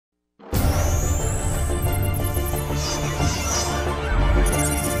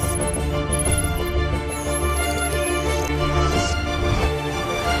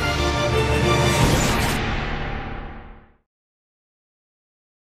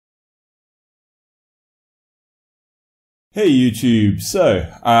Hey YouTube, so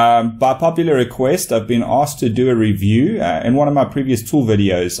by popular request I've been asked to do a review. In one of my previous tool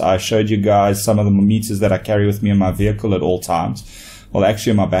videos I showed you guys some of the meters that I carry with me in my vehicle at all times, well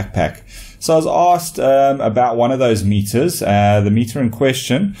actually in my backpack. So I was asked about one of those meters. The meter in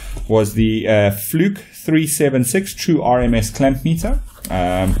question was the Fluke 376 True RMS clamp meter.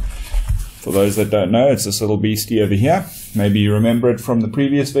 For those that don't know, it's this little beastie over here. Maybe you remember it from the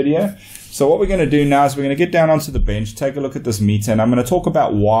previous video. So what we're going to do now is we're going to get down onto the bench, take a look at this meter, and I'm going to talk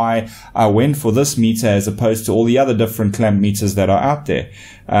about why I went for this meter as opposed to all the other different clamp meters that are out there.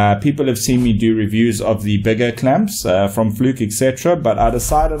 People have seen me do reviews of the bigger clamps from Fluke, etc., but I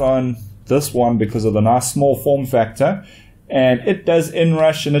decided on this one because of the nice small form factor, and it does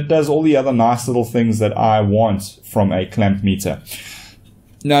Inrush and it does all the other nice little things that I want from a clamp meter.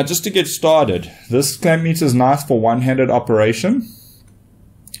 Now, just to get started, this clamp meter is nice for one-handed operation.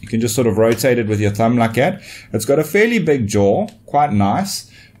 You can just sort of rotate it with your thumb like that. It's got a fairly big jaw, quite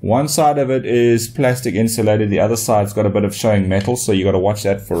nice. One side of it is plastic insulated, the other side's got a bit of showing metal, so you got to watch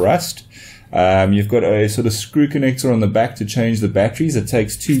that for rust. You've got a sort of screw connector on the back to change the batteries. It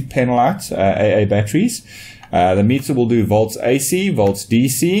takes two Penlite AA batteries. The meter will do volts AC, volts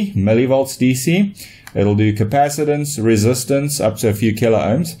DC, millivolts DC. It'll do capacitance, resistance, up to a few kilo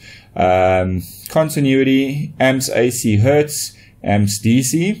ohms, continuity, amps AC hertz, amps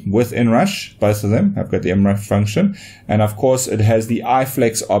DC with Inrush. Both of them have got the Inrush function, and of course it has the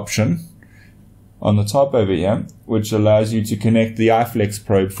iFlex option on the top over here, which allows you to connect the iFlex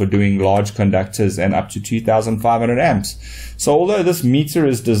probe for doing large conductors and up to 2,500 amps. So although this meter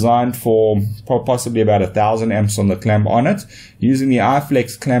is designed for possibly about 1,000 amps on the clamp on it, using the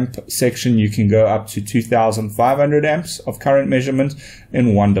iFlex clamp section you can go up to 2,500 amps of current measurement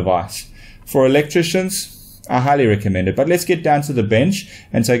in one device. For electricians, I highly recommend it. But let's get down to the bench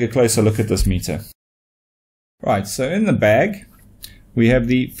and take a closer look at this meter. Right, so in the bag we have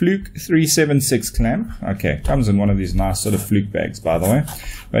the Fluke 376 clamp. Okay, comes in one of these nice sort of Fluke bags, by the way.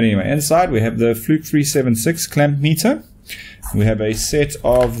 But anyway, inside we have the Fluke 376 clamp meter. We have a set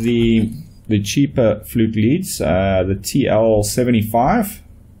of the cheaper Fluke leads, the TL75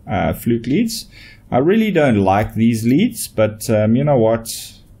 Fluke leads. I really don't like these leads, but you know what?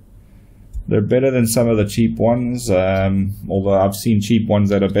 They're better than some of the cheap ones, although I've seen cheap ones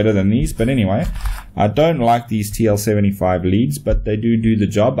that are better than these. But anyway, I don't like these TL75 leads, but they do the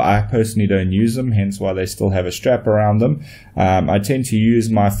job. I personally don't use them, hence why they still have a strap around them. I tend to use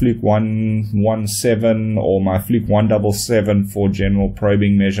my Fluke 117 or my Fluke 177 for general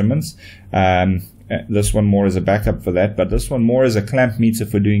probing measurements. This one more as a backup for that, but this one more as a clamp meter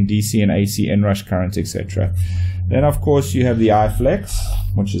for doing DC and AC inrush current, etc. Then of course you have the iFlex,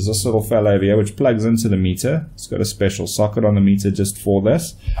 which is this little fella over here, which plugs into the meter. It's got a special socket on the meter just for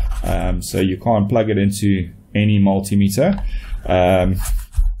this, so you can't plug it into any multimeter. Now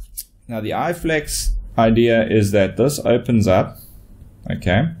the iFlex idea is that this opens up,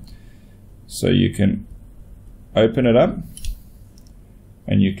 okay, so you can open it up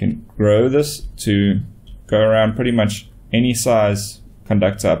and you can grow this to go around pretty much any size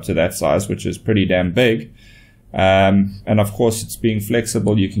conductor up to that size, which is pretty damn big. And of course it's being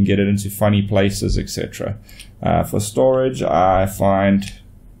flexible, you can get it into funny places, etc. For storage, I find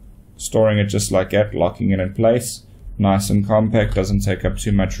storing it just like that, locking it in place, nice and compact, doesn't take up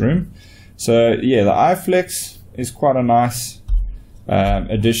too much room. So yeah, the iFlex is quite a nice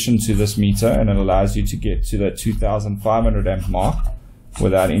addition to this meter, and it allows you to get to the 2,500 amp mark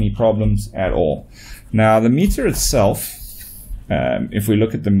without any problems at all. Now the meter itself, if we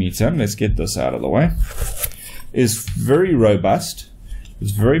look at the meter, let's get this out of the way, is very robust.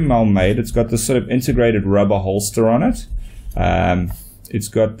 It's very well made. It's got this sort of integrated rubber holster on it. It's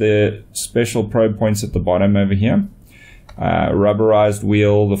got the special probe points at the bottom over here. Rubberized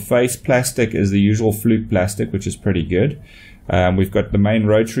wheel. The face plastic is the usual Fluke plastic, which is pretty good. We've got the main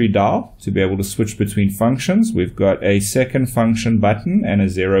rotary dial to be able to switch between functions. We've got a second function button and a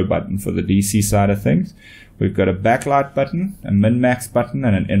 0 button for the DC side of things. We've got a backlight button, a min-max button,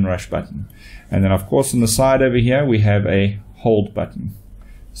 and an Inrush button. And then of course on the side over here we have a hold button.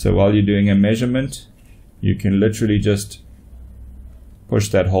 So while you're doing a measurement, you can literally just push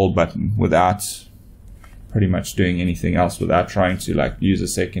that hold button without pretty much doing anything else, without trying to like use a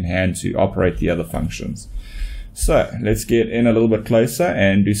second hand to operate the other functions. So let's get in a little bit closer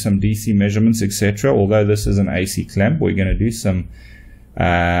and do some DC measurements, etc. Although this is an AC clamp, we're going to do some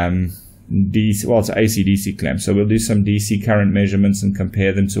DC, well, it's an AC-DC clamp, so we'll do some DC current measurements and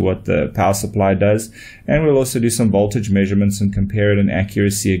compare them to what the power supply does, and we'll also do some voltage measurements and compare it in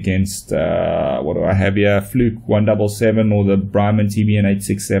accuracy against what do I have here, Fluke 177 or the Bryman TBN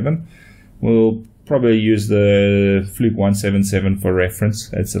 867. We'll probably use the Fluke 177 for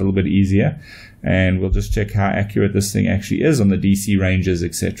reference. It's a little bit easier, and we'll just check how accurate this thing actually is on the DC ranges,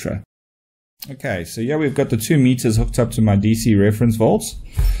 etc. Okay, so yeah, we've got the 2 meters hooked up to my DC reference volts.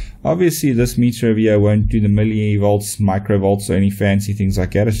 Obviously this meter over here won't do the millivolts, microvolts, or any fancy things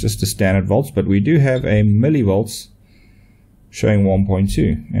like that. It's just a standard volts, but we do have a millivolts showing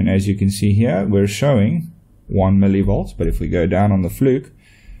 1.2, and as you can see here, we're showing 1 millivolts, but if we go down on the Fluke,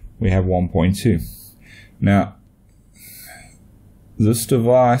 we have 1.2. Now, this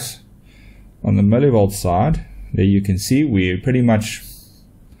device on the millivolt side, there you can see we're pretty much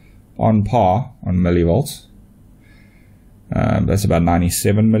on par on millivolts. That's about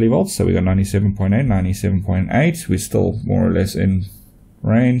 97 millivolts, so we got 97.8, 97.8. We're still more or less in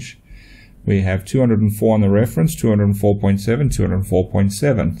range. We have 204 on the reference, 204.7,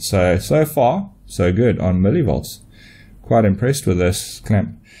 204.7. So far, so good on millivolts. Quite impressed with this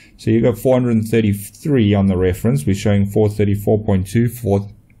clamp. So you got 433 on the reference. We're showing 434.2,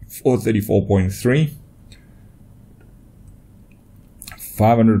 434.3,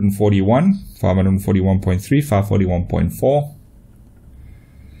 541, 541.3, 541.4.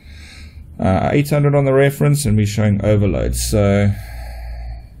 800 on the reference, and we're showing overload. So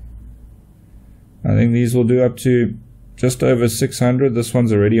I think these will do up to just over 600. This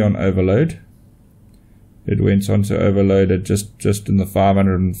one's already on overload. It went on to overload at just in the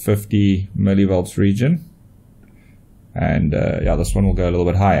 550 millivolts region, and yeah, this one will go a little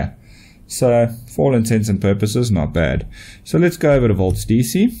bit higher. So for all intents and purposes, not bad. So let's go over to volts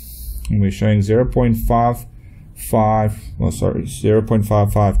DC, and we're showing 0.55, well sorry,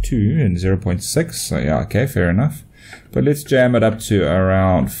 0.552 and 0.6. So yeah, okay, fair enough. But let's jam it up to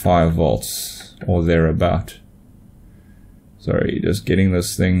around 5 volts or thereabout. Sorry, just getting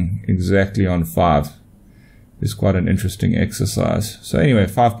this thing exactly on 5 is quite an interesting exercise. So anyway,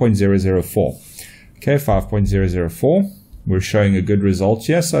 5.004. Okay, 5.004. We're showing a good result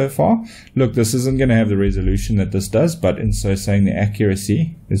here so far. Look, this isn't going to have the resolution that this does, but in so saying, the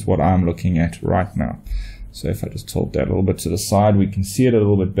accuracy is what I'm looking at right now. So if I just tilt that a little bit to the side, we can see it a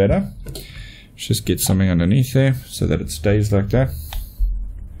little bit better. Let's just get something underneath there so that it stays like that.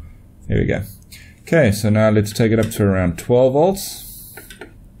 There we go. Okay, so now let's take it up to around 12 volts.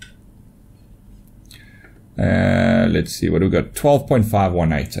 Let's see what we've got.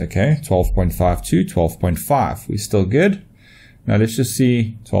 12.518. Okay, 12.52, 12.5. We're still good. Now let's just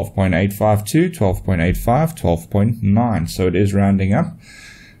see 12.852, 12.85, 12.9. So it is rounding up,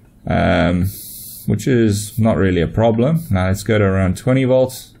 which is not really a problem. Now let's go to around 20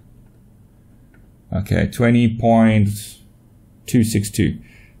 volts. Okay, 20.262,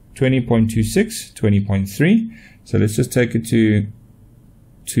 20.26, 20.3. So let's just take it to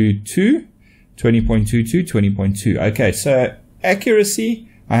 2. 20.22, 20.2. Okay, so accuracy,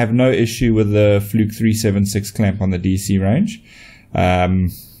 I have no issue with the Fluke 376 clamp on the DC range.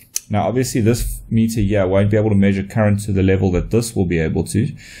 Now obviously this meter here won't be able to measure current to the level that this will be able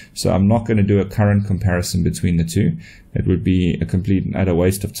to, so I'm not going to do a current comparison between the two. It would be a complete and utter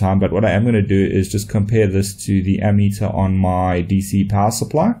waste of time, but what I am going to do is just compare this to the ammeter on my DC power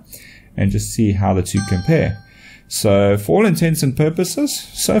supply and just see how the two compare. So for all intents and purposes,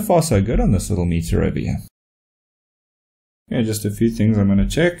 so far so good on this little meter over here. Yeah, just a few things I'm going to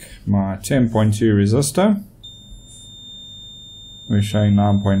check. My 10.2 resistor, we're showing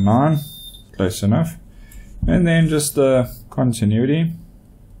 9.9, close enough. And then just the continuity,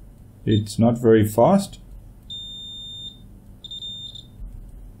 it's not very fast.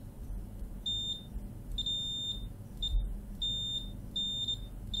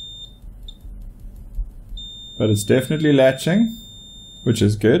 But it's definitely latching, which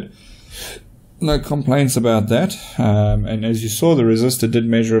is good. No complaints about that. And as you saw, the resistor did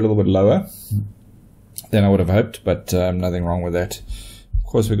measure a little bit lower than I would have hoped, but nothing wrong with that. Of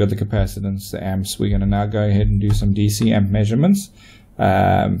course, we've got the capacitance, the amps. We're going to now go ahead and do some DC amp measurements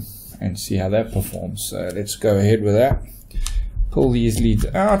and see how that performs. So let's go ahead with that. Pull these leads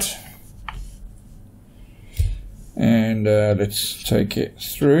out. And let's take it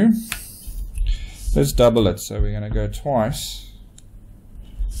through. Let's double it, so we're going to go twice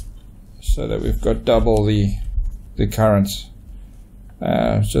so that we've got double the current,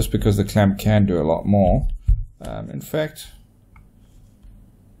 just because the clamp can do a lot more. In fact,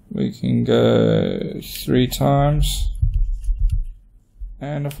 we can go 3 times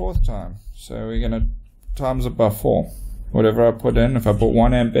and a 4th time, so we're going to times it by 4. Whatever I put in, if I put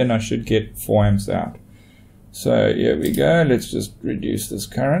 1 amp in, I should get 4 amps out. So here we go. Let's just reduce this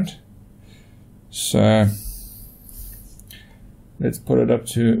current. So let's put it up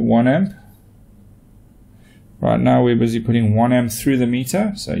to 1 amp. Right now we're busy putting 1 amp through the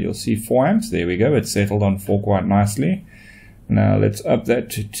meter, so you'll see 4 amps. There we go, it's settled on 4 quite nicely. Now let's up that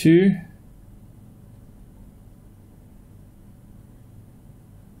to 2.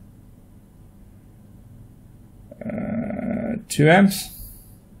 Uh, 2 amps.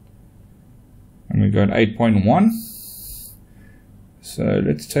 And we've got 8.1. So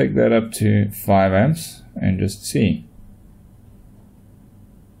let's take that up to 5 amps and just see.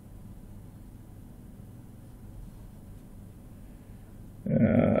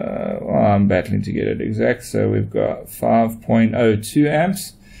 Well, I'm battling to get it exact, so we've got 5.02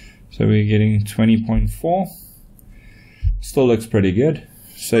 amps, so we're getting 20.4. Still looks pretty good,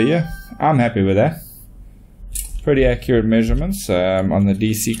 so yeah, I'm happy with that. Pretty accurate measurements on the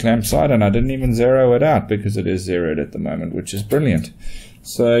DC clamp side, and I didn't even zero it out because it is zeroed at the moment, which is brilliant.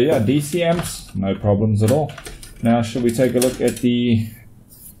 So yeah, DC amps, no problems at all. Now should we take a look at the,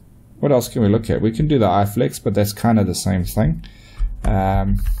 what else can we look at? We can do the iFlex, but that's kind of the same thing.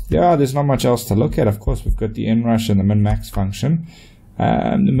 Yeah, there's not much else to look at. Of course, we've got the Inrush and the min-max function.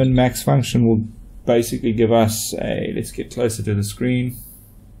 The min-max function will basically give us a, let's get closer to the screen.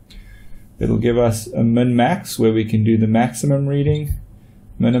 It'll give us a min-max where we can do the maximum reading,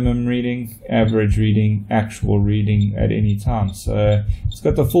 minimum reading, average reading, actual reading at any time. So it's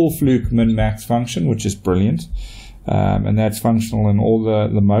got the full Fluke min-max function, which is brilliant. And that's functional in all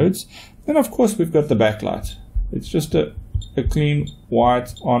the modes. Then of course we've got the backlight. It's just a clean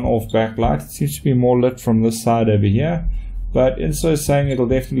white on-off backlight. It seems to be more lit from this side over here, but in so saying it'll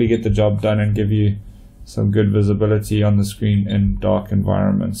definitely get the job done and give you some good visibility on the screen in dark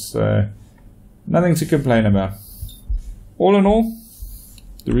environments. So nothing to complain about. All in all,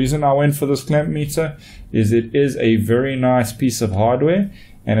 the reason I went for this clamp meter is it is a very nice piece of hardware,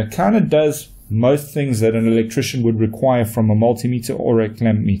 and it kind of does most things that an electrician would require from a multimeter or a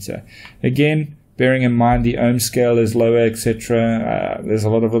clamp meter. Again, bearing in mind the ohm scale is lower, etc. There's a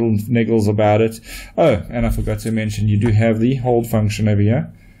lot of little niggles about it. Oh, and I forgot to mention, you do have the hold function over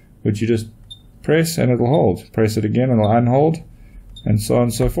here, which you just press and it'll hold. Press it again and it'll unhold, and so on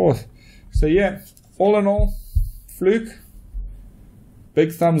and so forth. So yeah, all in all, Fluke,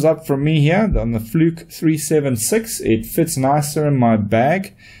 big thumbs up from me here on the Fluke 376. It fits nicer in my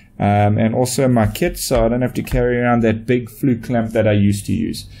bag and also in my kit, so I don't have to carry around that big Fluke clamp that I used to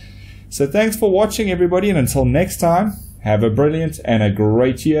use. So thanks for watching everybody, and until next time, have a brilliant and a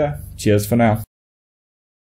great year. Cheers for now.